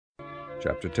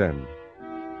Chapter 10.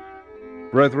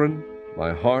 Brethren,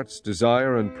 my heart's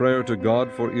desire and prayer to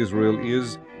God for Israel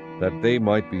is that they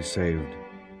might be saved.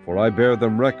 For I bear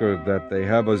them record that they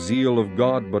have a zeal of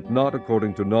God, but not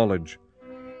according to knowledge.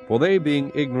 For they,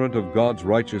 being ignorant of God's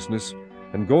righteousness,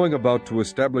 and going about to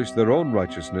establish their own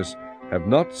righteousness, have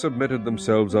not submitted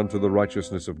themselves unto the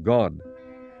righteousness of God.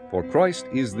 For Christ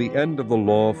is the end of the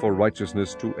law for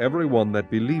righteousness to every one that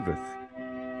believeth.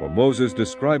 For Moses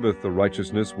describeth the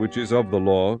righteousness which is of the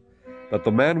law, that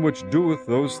the man which doeth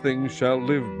those things shall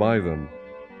live by them.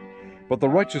 But the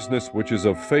righteousness which is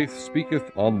of faith speaketh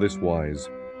on this wise,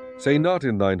 Say not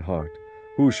in thine heart,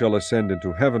 Who shall ascend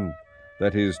into heaven,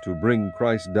 that is, to bring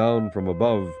Christ down from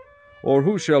above, or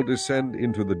who shall descend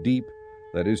into the deep,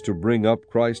 that is, to bring up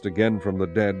Christ again from the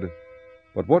dead?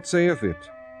 But what saith it?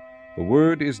 The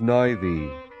word is nigh thee,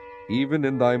 even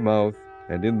in thy mouth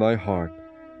and in thy heart,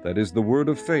 that is the word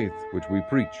of faith which we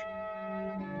preach.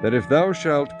 That if thou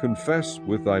shalt confess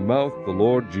with thy mouth the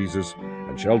Lord Jesus,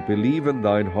 and shalt believe in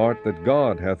thine heart that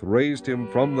God hath raised him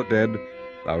from the dead,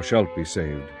 thou shalt be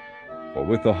saved. For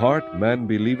with the heart man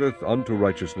believeth unto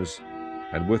righteousness,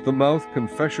 and with the mouth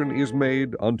confession is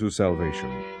made unto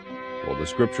salvation. For the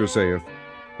Scripture saith,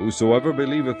 Whosoever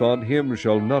believeth on him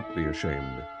shall not be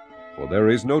ashamed. For there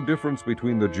is no difference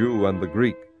between the Jew and the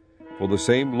Greek, for the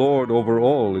same Lord over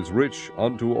all is rich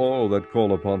unto all that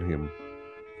call upon him.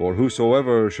 For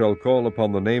whosoever shall call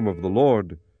upon the name of the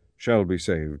Lord shall be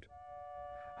saved.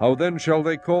 How then shall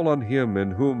they call on him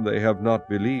in whom they have not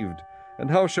believed? And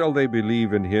how shall they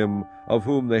believe in him of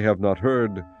whom they have not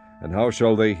heard? And how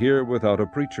shall they hear without a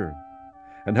preacher?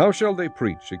 And how shall they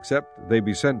preach, except they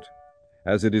be sent?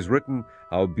 As it is written,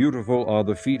 How beautiful are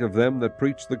the feet of them that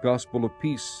preach the gospel of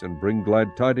peace, and bring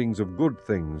glad tidings of good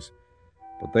things.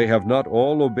 But they have not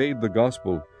all obeyed the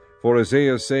gospel. For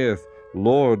Isaiah saith,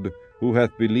 Lord, who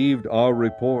hath believed our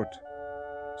report?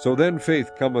 So then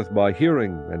faith cometh by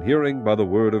hearing, and hearing by the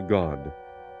word of God.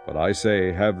 But I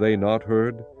say, have they not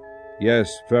heard?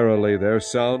 Yes, verily, their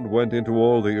sound went into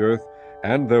all the earth,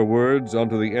 and their words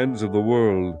unto the ends of the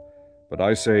world. But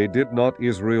I say, did not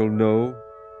Israel know?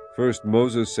 First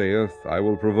Moses saith, I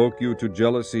will provoke you to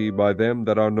jealousy by them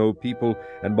that are no people,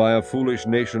 and by a foolish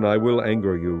nation I will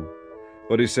anger you.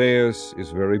 But Esaias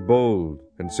is very bold,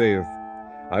 and saith,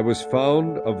 I was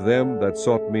found of them that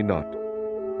sought me not.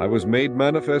 I was made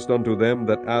manifest unto them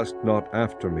that asked not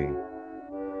after me.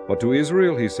 But to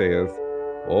Israel he saith,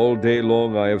 All day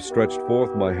long I have stretched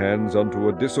forth my hands unto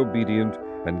a disobedient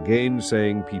and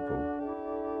gainsaying people.